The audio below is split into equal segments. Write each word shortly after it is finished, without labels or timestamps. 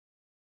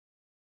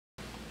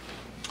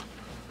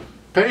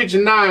Page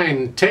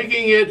 9,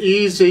 taking it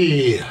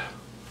easy.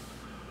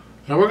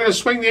 Now we're going to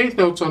swing the eighth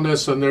notes on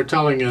this, and they're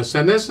telling us,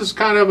 and this is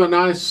kind of a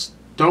nice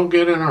don't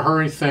get in a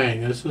hurry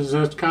thing. This is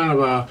just kind of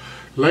a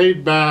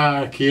laid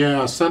back,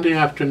 yeah, Sunday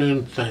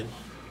afternoon thing.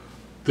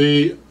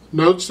 The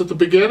notes at the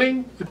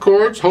beginning, the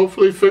chords,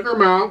 hopefully figure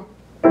them out.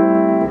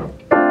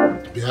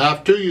 If you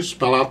have to, you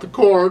spell out the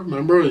chord.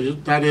 Remember,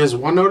 that is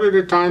one note at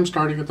a time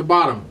starting at the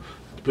bottom.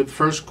 The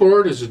first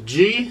chord is a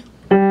G,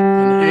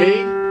 an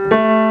A,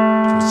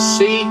 a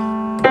C,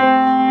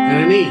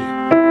 and an E.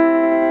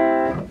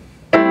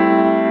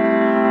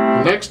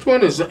 The next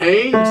one is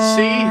A, C,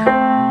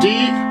 D,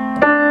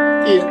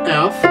 E,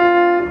 F.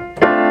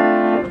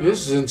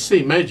 This is in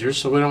C major,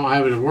 so we don't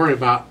have to worry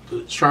about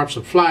the sharps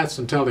and flats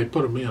until they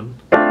put them in.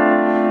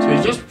 So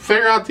you just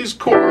figure out these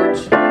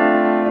chords.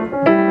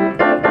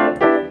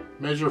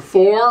 Measure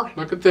 4,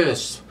 look at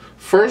this.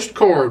 First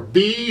chord,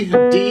 B, D,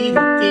 E, G.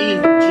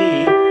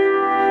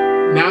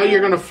 Now you're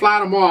going to flat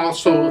them all,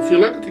 so if you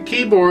look at the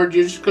keyboard,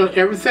 you're just going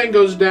everything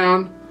goes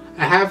down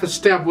a half a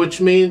step,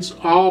 which means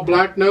all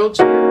black notes,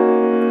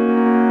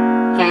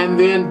 and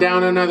then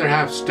down another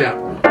half step.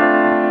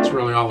 That's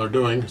really all they're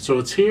doing. So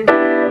it's here,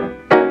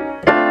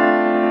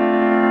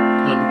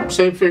 and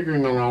same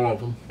fingering on all of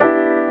them.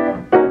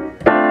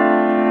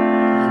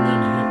 And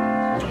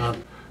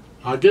then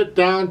I'll get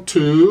down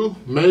to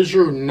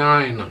measure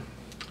 9.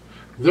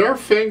 Their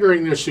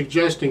fingering they're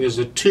suggesting is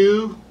a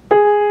 2,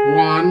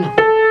 1.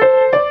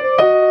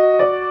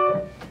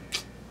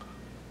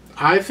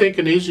 I think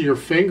an easier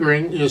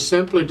fingering is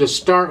simply to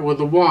start with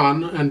a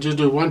 1 and just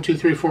do 1, 2,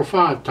 3, 4,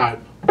 5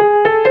 type.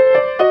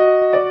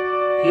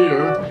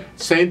 Here,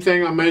 same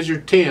thing on measure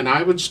 10.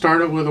 I would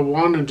start it with a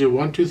 1 and do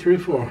 1, 2, 3,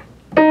 4.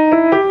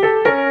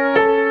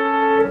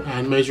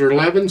 And measure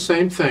 11,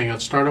 same thing.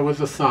 I'd start it with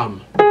a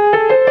thumb.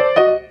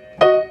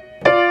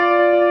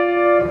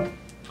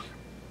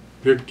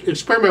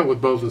 Experiment with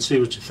both and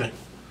see what you think.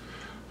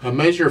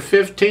 Measure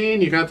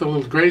 15, you got the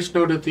little grace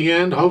note at the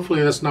end.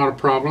 Hopefully that's not a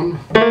problem.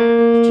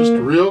 Just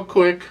real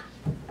quick.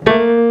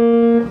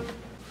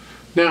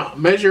 Now,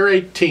 measure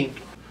 18.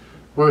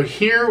 We're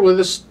here with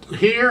this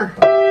here,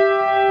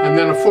 and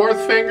then a fourth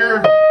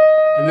finger,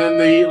 and then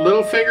the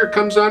little finger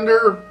comes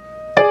under.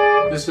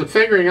 This is the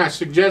fingering I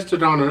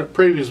suggested on a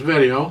previous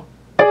video,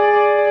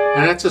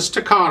 and that's a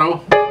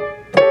staccato.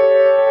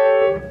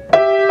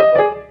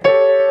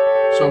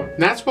 So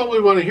that's what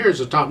we want to hear is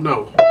the top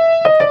note.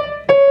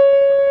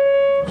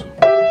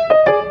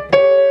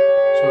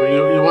 So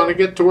you want to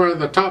get to where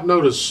the top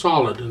note is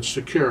solid and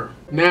secure.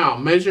 Now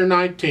measure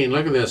 19.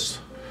 Look at this.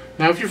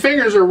 Now if your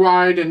fingers are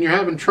wide and you're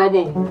having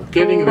trouble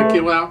getting the key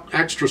out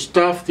extra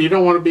stuff, you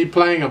don't want to be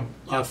playing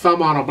a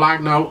thumb on a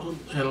black note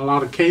in a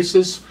lot of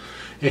cases.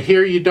 And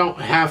here you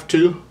don't have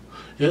to,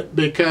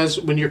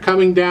 because when you're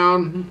coming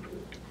down,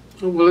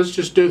 well, let's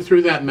just do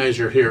through that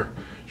measure here.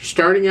 You're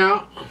starting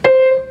out,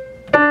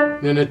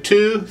 then a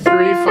 2, 3,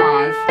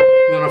 5,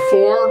 then a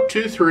 4,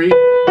 2, 3.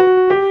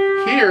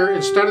 Here,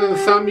 instead of the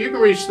thumb, you can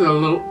reach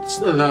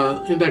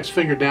the index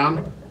finger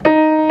down.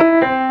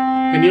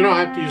 And you don't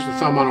have to use the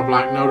thumb on a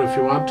black note if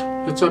you want.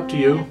 It's up to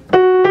you.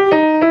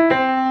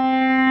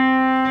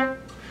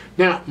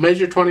 Now,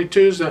 measure 22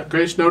 is that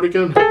grace note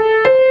again.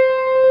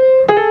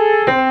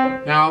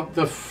 Now,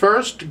 the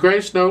first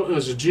grace note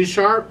is a G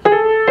sharp.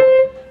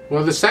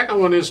 Well, the second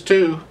one is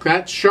too.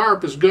 That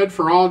sharp is good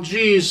for all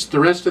G's, the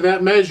rest of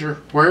that measure,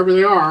 wherever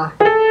they are.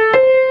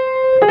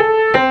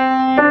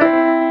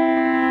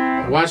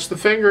 Watch the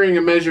fingering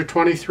in measure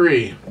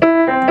 23.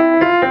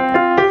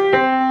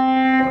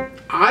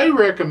 I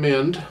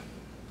recommend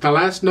the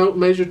last note,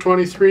 measure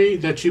 23,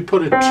 that you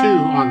put a 2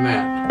 on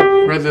that,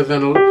 rather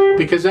than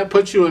because that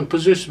puts you in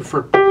position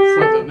for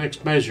the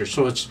next measure.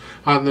 So it's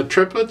on the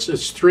triplets,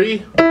 it's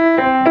 3.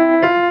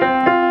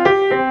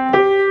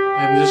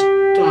 And just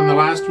on the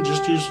last one,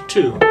 just use a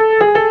 2.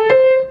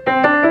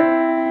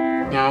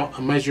 Now,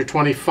 on measure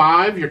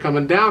 25, you're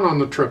coming down on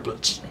the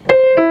triplets.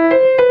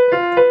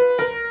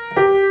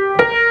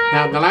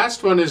 Now, the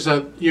last one is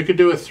you could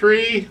do a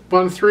 3,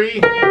 1,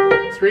 3,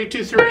 3,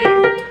 2,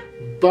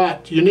 3,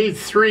 but you need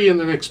 3 in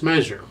the next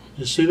measure.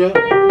 You see that?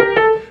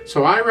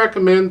 So I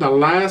recommend the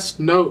last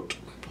note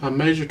on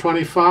measure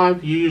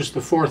 25, you use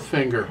the fourth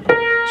finger.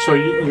 So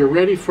you're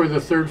ready for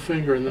the third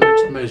finger in the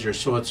next measure.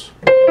 So it's...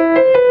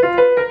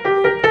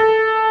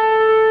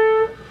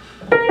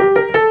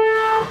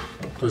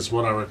 This is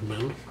what I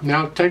recommend.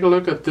 Now take a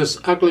look at this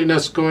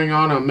ugliness going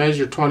on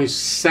measure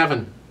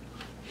 27.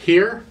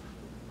 Here.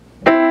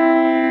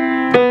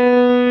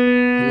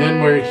 And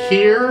then we're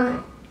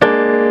here.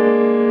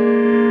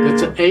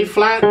 It's an A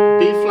flat,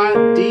 B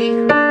flat, D,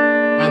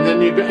 and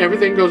then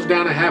everything goes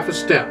down a half a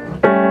step.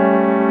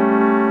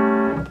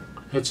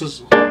 It's a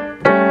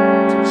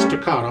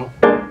staccato.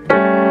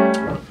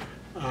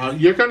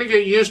 You're going to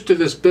get used to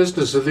this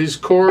business of these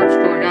chords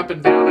going up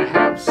and down a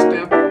half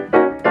step.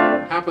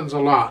 Happens a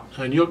lot,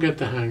 and you'll get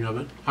the hang of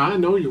it. I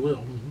know you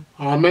will.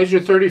 On measure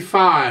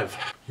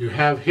 35, you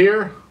have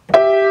here,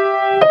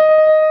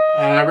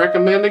 and I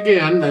recommend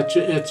again that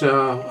it's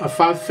a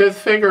 5/5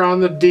 finger on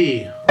the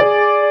D.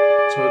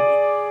 So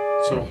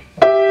So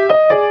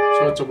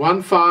it's a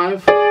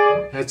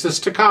 1-5, that's a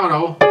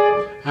staccato,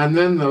 and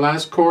then the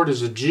last chord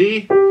is a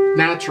G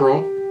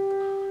natural,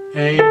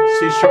 A,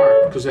 C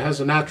sharp, because it has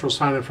a natural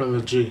sign in front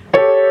of the G.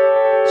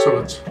 So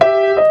it's,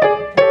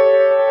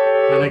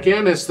 and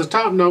again, it's the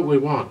top note we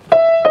want.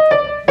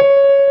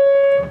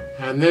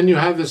 And then you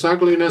have this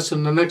ugliness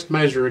in the next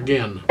measure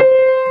again.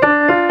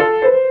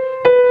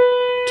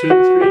 2,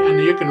 3, and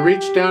you can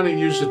reach down and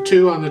use the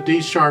 2 on the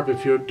D sharp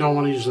if you don't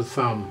want to use the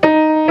thumb.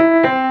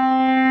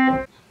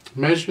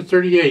 Measure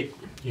 38.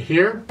 You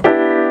hear?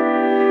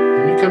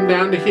 When you come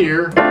down to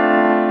here,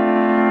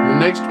 the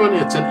next one,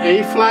 it's an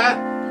A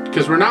flat,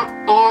 because we're not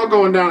all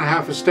going down a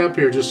half a step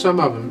here, just some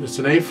of them. It's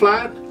an A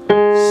flat,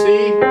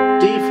 C,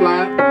 D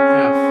flat,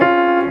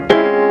 F.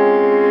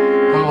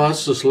 Oh,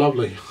 that's just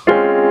lovely.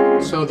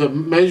 So the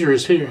measure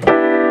is here.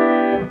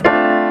 And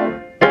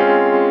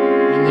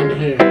then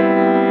here.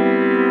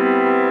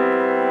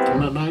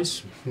 Isn't that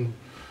nice?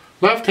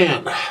 Left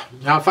hand.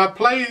 Now if I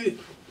play,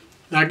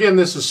 again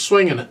this is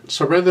swinging it.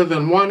 So rather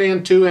than 1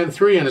 and 2 and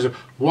 3, and it's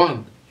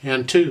 1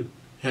 and 2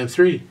 and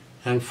 3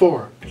 and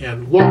 4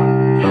 and 1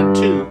 and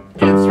 2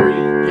 and 3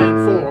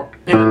 and 4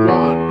 and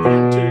 1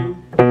 and 2.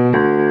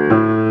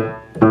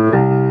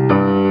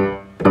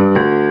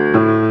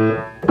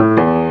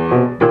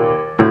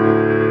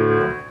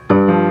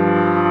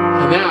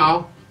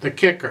 The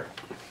kicker,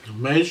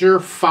 measure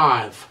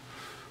 5.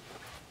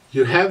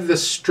 You have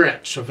this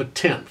stretch of a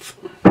 10th.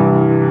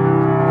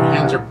 Your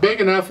hands are big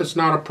enough, it's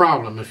not a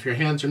problem. If your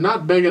hands are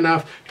not big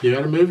enough, you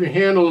got to move your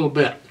hand a little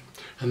bit.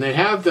 And they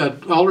have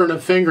the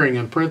alternate fingering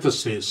in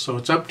parentheses, so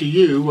it's up to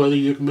you whether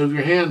you can move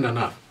your hand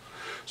enough.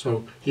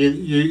 So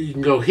you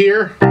can go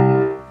here. You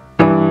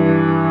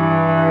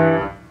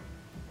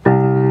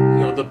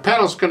know, the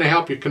pedal's going to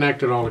help you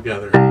connect it all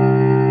together.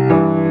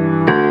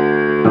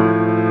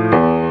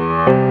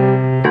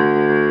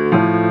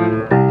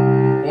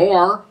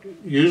 Or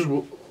use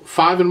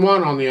 5 and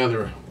 1 on the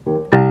other.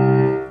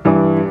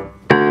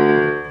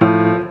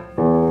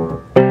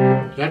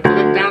 You have to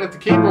look down at the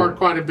keyboard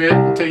quite a bit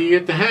until you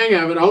get the hang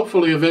of it.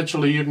 Hopefully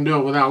eventually you can do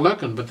it without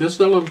looking, but this is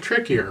a little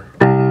trickier.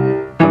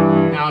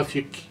 Now if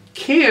you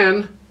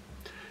can,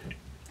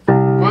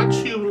 once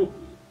you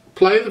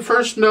play the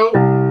first note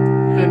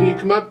and you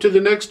come up to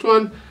the next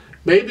one,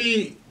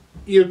 maybe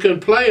you can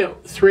play it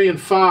 3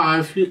 and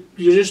 5. You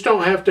just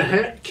don't have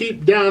to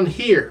keep down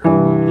here.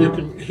 You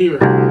can hear.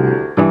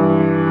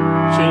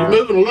 So you're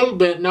moving a little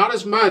bit, not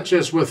as much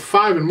as with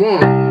 5 and 1.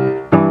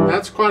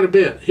 That's quite a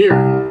bit here.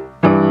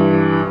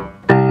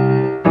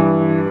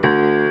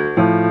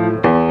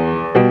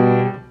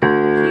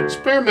 So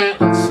experiment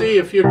and see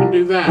if you can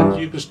do that.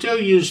 You can still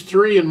use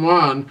 3 and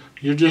 1.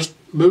 You're just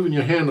moving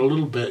your hand a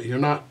little bit. You're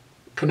not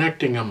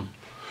connecting them.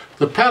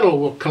 The pedal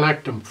will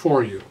connect them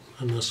for you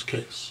in this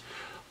case.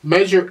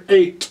 Measure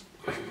 8.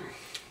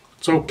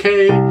 It's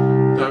okay.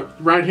 The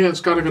right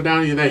hand's got to go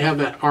down. They have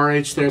that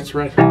RH there. It's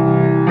right.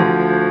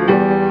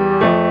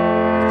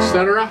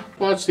 Etc.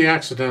 Watch the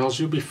accidentals.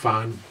 You'll be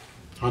fine.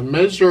 On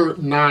measure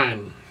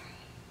 9,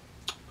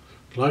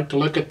 I'd like to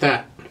look at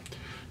that.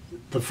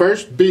 The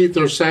first beat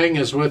they're saying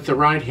is with the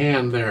right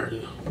hand there.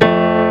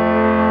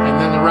 And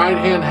then the right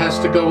hand has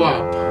to go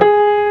up.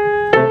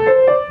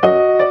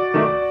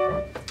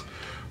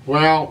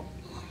 Well,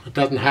 it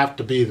doesn't have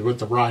to be with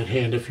the right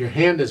hand. If your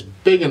hand is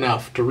big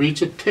enough to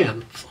reach a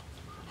 10th,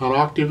 an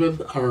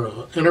octave or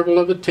an interval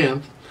of a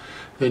 10th,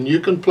 then you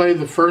can play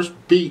the first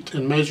beat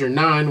in measure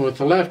 9 with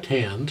the left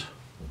hand.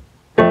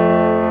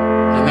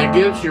 And that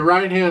gives your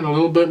right hand a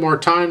little bit more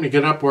time to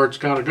get up where it's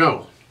got to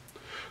go.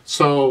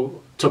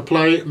 So to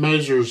play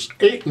measures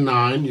 8 and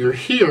 9, you're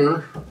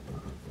here.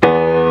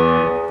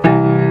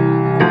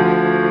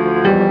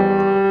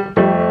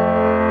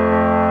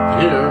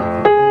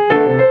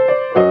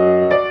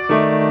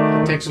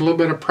 Takes a little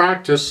bit of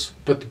practice,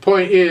 but the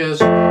point is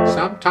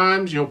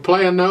sometimes you'll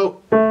play a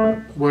note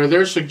where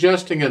they're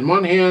suggesting in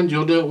one hand,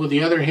 you'll do it with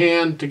the other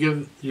hand to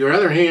give your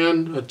other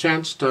hand a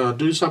chance to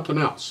do something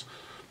else.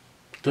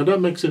 That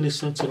doesn't make any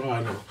sense at all,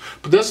 I know.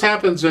 But this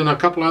happens in a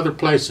couple other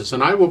places,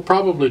 and I will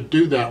probably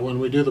do that when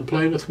we do the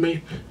play with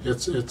me.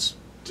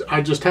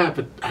 I just have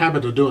a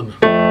habit of doing that.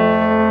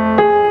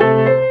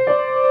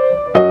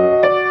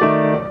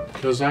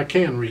 Because I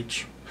can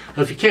reach.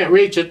 If you can't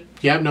reach it,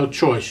 you have no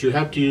choice. You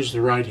have to use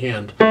the right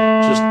hand.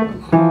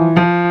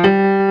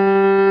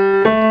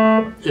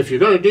 If you're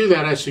going to do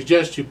that, I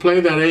suggest you play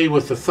that A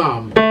with the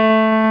thumb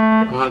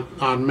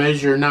on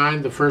measure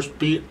 9, the first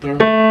beat there.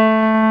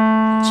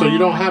 So you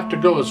don't have to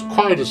go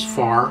quite as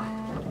far.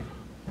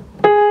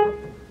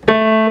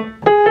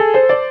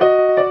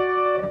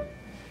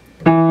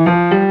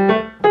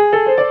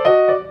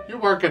 You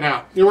work it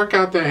out. You work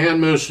out that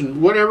hand motion.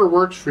 Whatever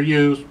works for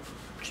you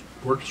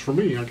works for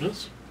me, I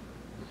guess.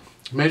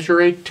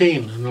 Measure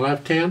 18 in the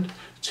left hand.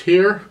 It's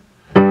here.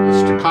 It's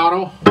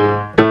staccato.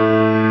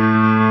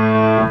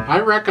 I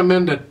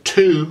recommend a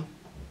 2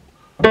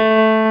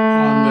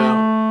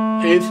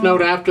 on the 8th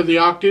note after the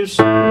octaves.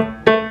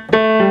 A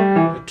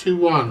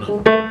 2-1.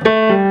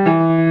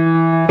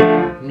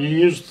 You can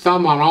use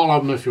thumb on all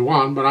of them if you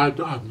want, but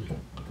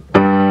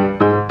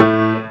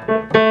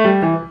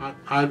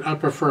I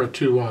prefer a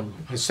 2-1.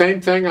 The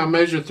same thing on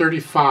measure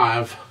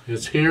 35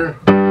 is here.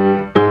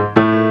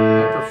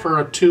 I prefer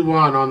a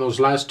 2-1 on those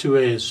last two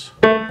A's.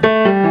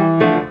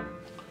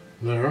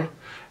 There.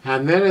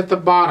 And then at the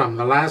bottom,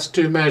 the last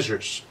two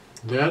measures.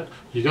 That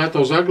you got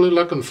those ugly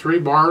looking 3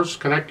 bars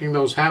connecting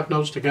those half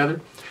notes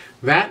together.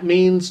 That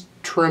means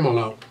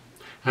tremolo.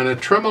 And a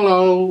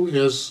tremolo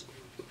is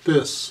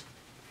this.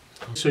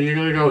 So you're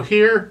going to go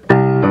here.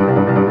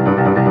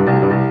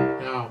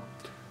 Now,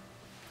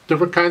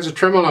 different kinds of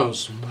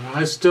tremolos.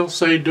 I still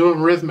say do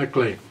them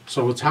rhythmically.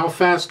 So it's how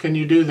fast can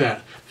you do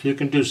that? If you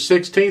can do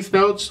 16th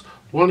notes,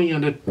 one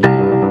unit.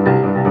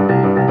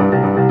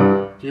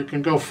 If you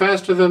can go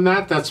faster than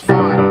that, that's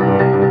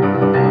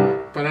fine.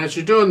 But as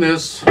you're doing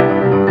this,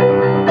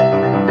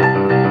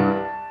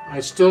 I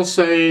still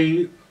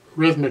say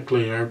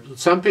rhythmically. Or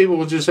some people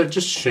will just say,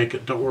 just shake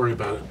it, don't worry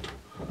about it.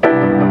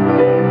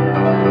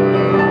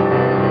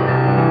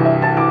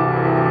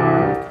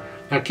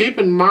 Now keep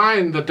in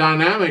mind the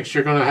dynamics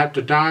you're going to have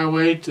to dial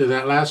away to.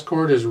 That last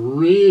chord is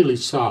really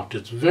soft.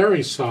 It's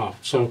very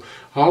soft. So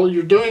all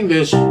you're doing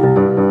this,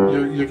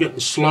 you're getting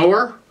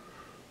slower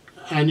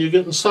and you're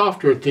getting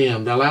softer at the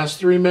end. The last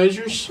 3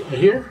 measures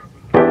here.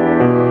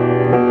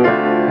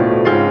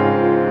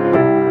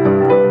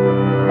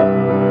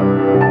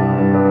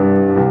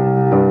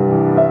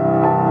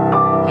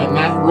 And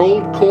that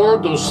rolled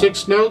chord, those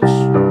 6 notes,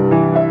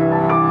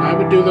 I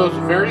would do those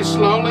very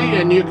slowly,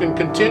 and you can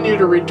continue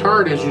to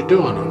retard as you're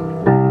doing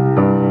them.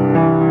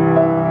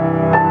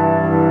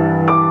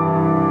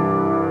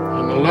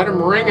 And let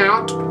them ring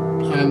out,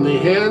 and the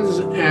hands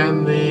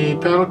and the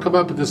pedal come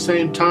up at the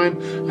same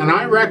time. And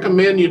I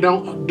recommend you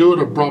don't do it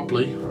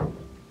abruptly.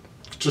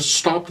 Just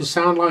stop the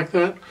sound like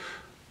that.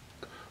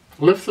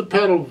 Lift the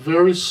pedal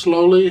very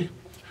slowly.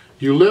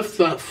 You lift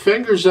the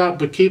fingers up,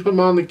 but keep them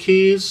on the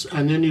keys,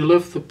 and then you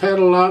lift the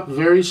pedal up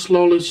very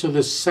slowly so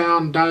the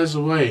sound dies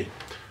away.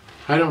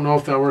 I don't know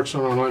if that works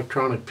on an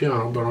electronic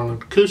piano, but on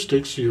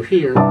acoustics, you're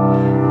here,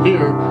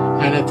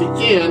 and at the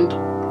end,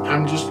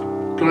 I'm just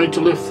going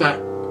to lift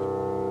that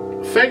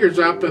fingers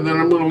up, and then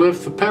I'm going to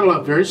lift the pedal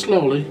up very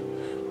slowly,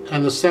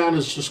 and the sound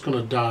is just going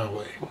to die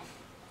away.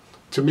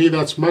 To me,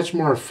 that's much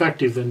more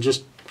effective than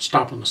just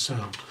stopping the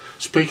sound.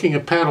 Speaking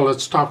of pedal,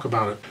 let's talk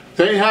about it.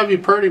 They have you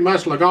pretty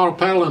much legato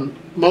pedal in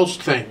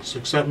most things,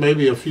 except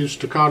maybe a few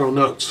staccato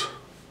notes.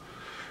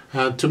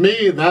 To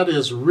me, that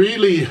is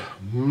really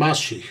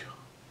mushy.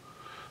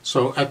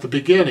 So at the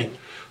beginning,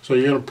 so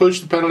you're going to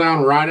push the pedal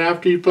down right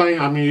after you play.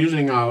 I'm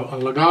using a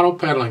legato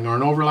pedaling or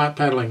an overlap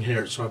pedaling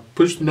here. So I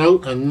push the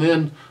note and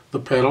then the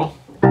pedal.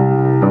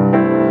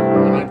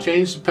 When I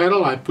change the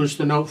pedal, I push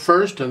the note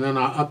first and then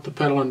I up the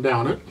pedal and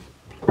down it.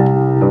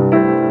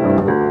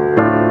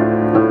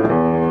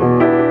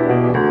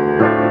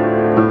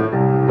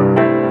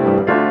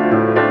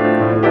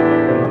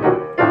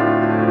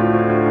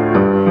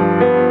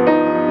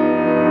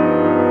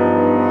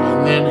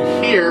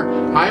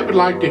 I would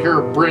like to hear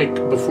a break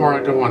before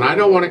I go on. I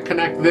don't want to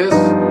connect this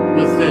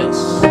with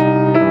this.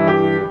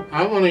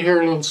 I want to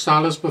hear a little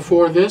silence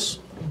before this,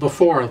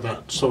 before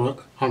that.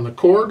 So on the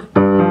chord,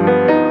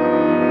 and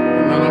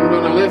then I'm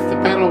going to lift the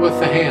pedal with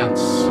the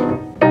hands.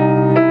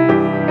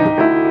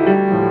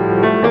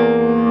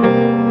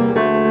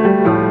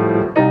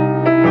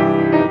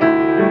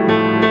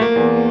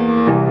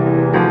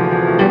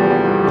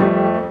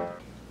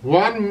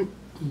 One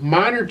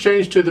minor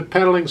change to the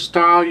pedaling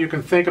style you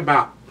can think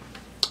about.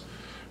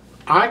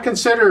 I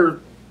consider,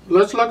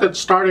 let's look at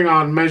starting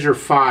on measure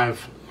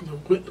 5.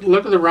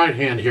 Look at the right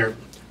hand here.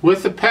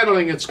 With the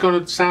pedaling, it's going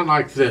to sound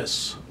like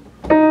this.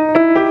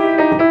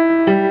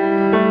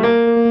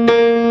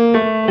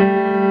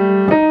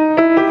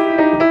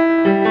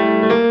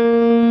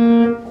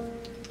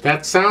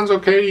 That sounds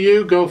okay to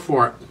you, go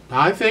for it.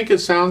 I think it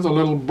sounds a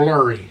little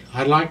blurry.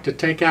 I'd like to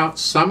take out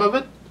some of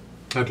it,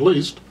 at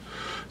least.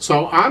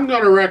 So I'm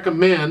going to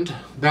recommend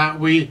that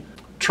we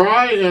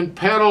try and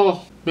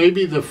pedal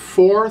maybe the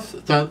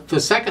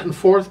second and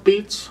fourth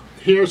beats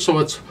here, so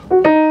it's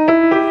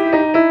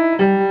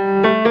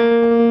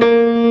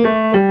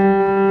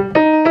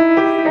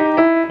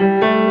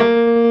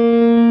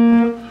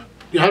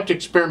you have to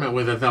experiment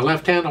with it. The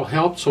left hand will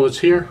help, so it's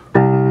here.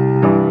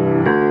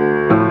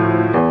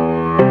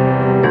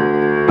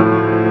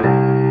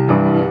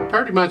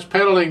 Pretty much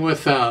pedaling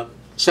with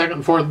second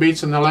and fourth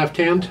beats in the left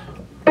hand.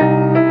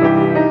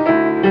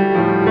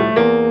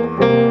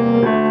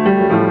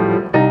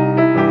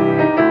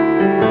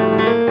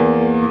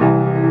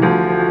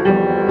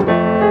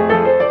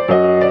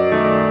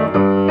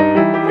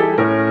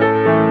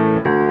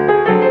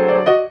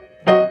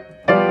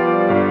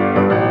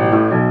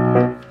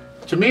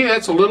 To me,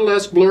 that's a little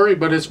less blurry,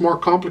 but it's more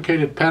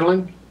complicated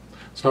pedaling.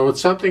 So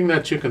it's something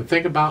that you can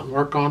think about and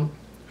work on.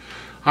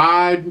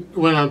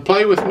 When I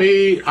play with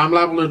me, I'm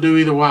liable to do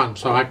either one,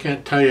 so I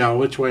can't tell you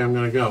which way I'm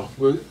going to go.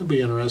 It'll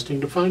be interesting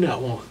to find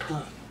out, won't it?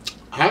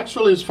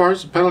 Actually, as far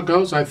as the pedal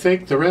goes, I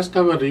think the rest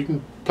of it, you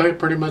can play it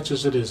pretty much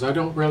as it is. I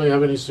don't really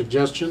have any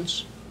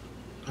suggestions.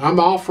 I'm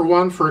all for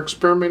one for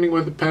experimenting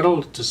with the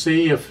pedal to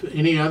see if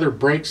any other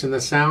breaks in the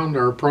sound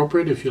are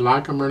appropriate, if you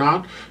like them or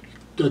not.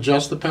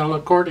 Adjust the pedal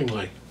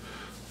accordingly.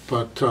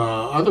 But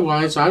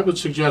otherwise, I would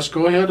suggest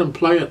go ahead and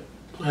play it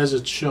as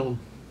it's shown.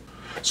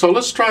 So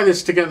let's try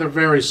this together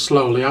very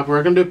slowly.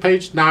 We're going to do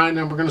page 9,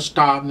 and we're going to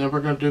stop, and then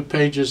we're going to do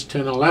pages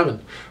 10 and 11.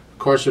 Of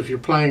course, if you're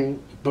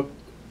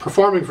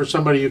performing for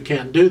somebody, you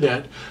can't do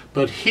that.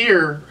 But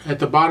here, at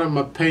the bottom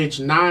of page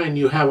 9,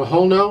 you have a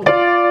whole note.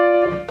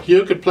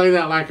 You could play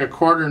that like a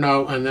quarter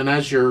note, and then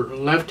as your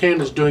left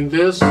hand is doing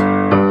this,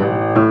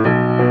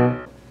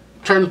 turn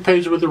the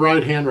page with the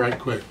right hand right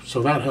quick.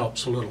 So that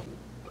helps a little.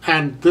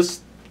 And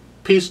this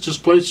piece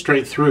just plays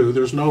straight through.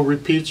 There's no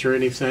repeats or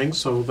anything,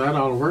 so that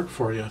ought to work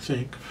for you, I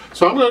think.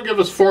 So I'm going to give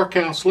us 4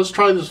 counts. Let's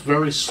try this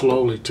very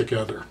slowly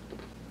together.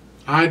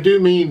 I do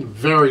mean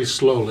very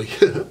slowly.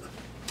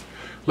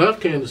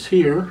 Left hand is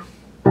here.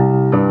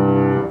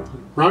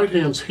 Right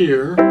hand's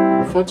here.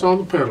 Foot's on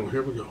the pedal.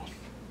 Here we go.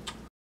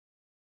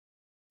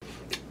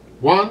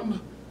 1,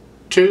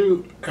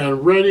 2,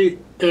 and ready,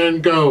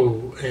 and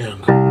go,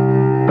 and.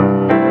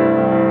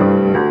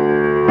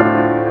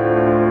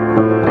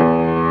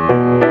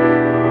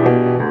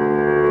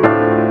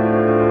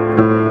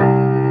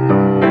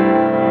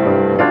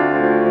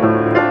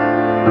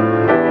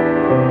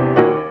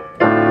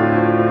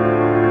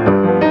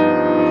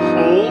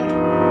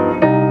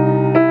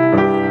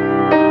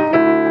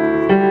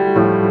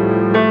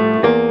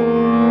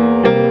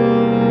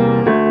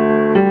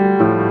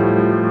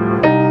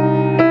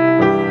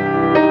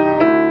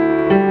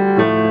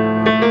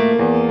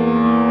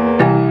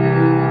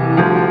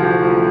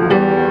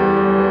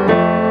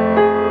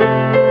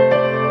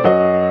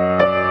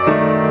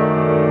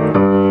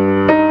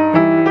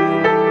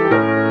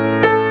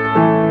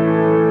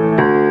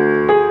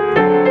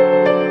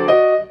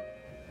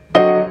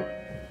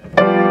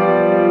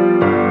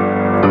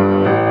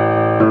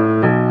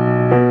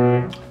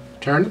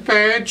 Turn the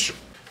page,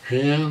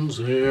 hands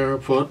there,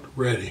 foot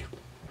ready.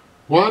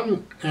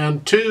 1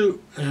 and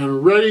 2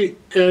 and ready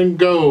and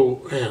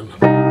go, and.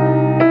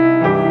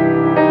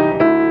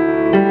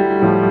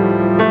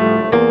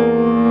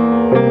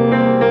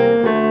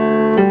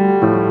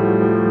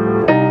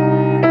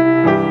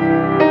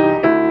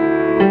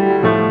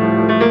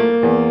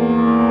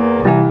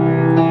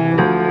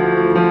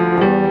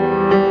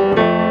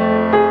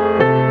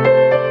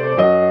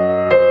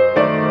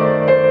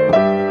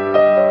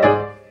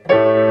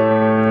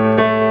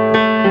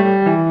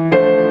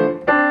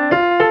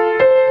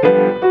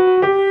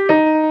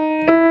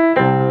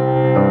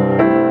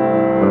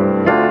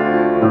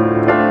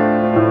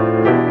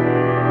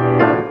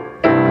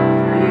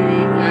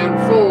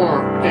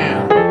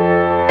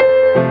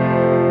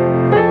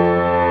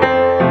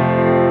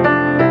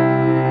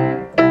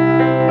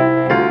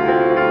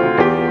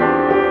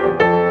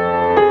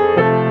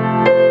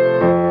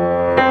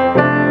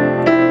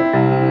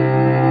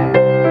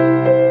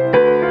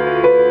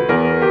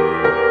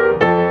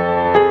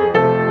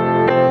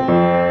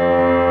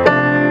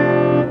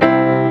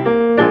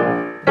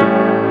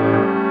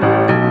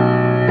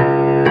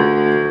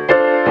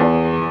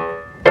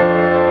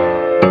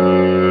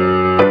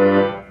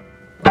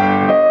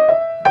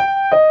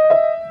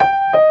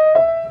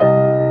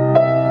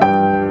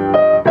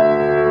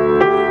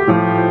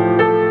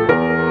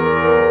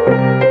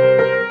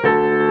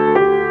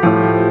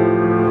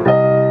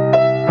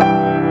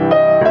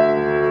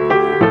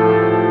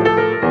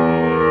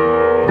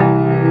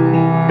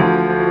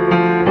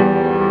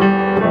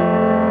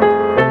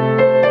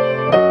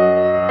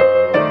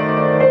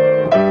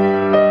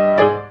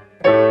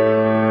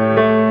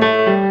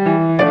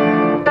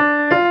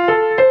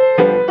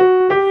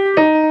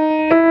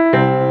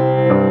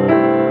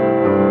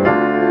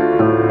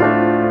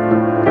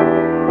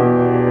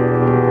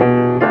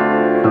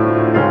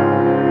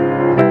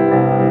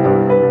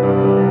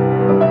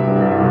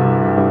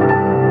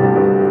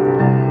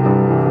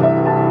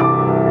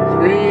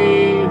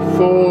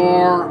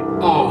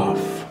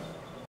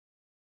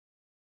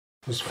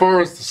 As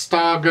far as the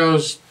style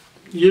goes,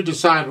 you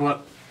decide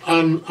what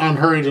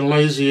unhurried and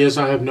lazy is.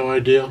 I have no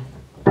idea.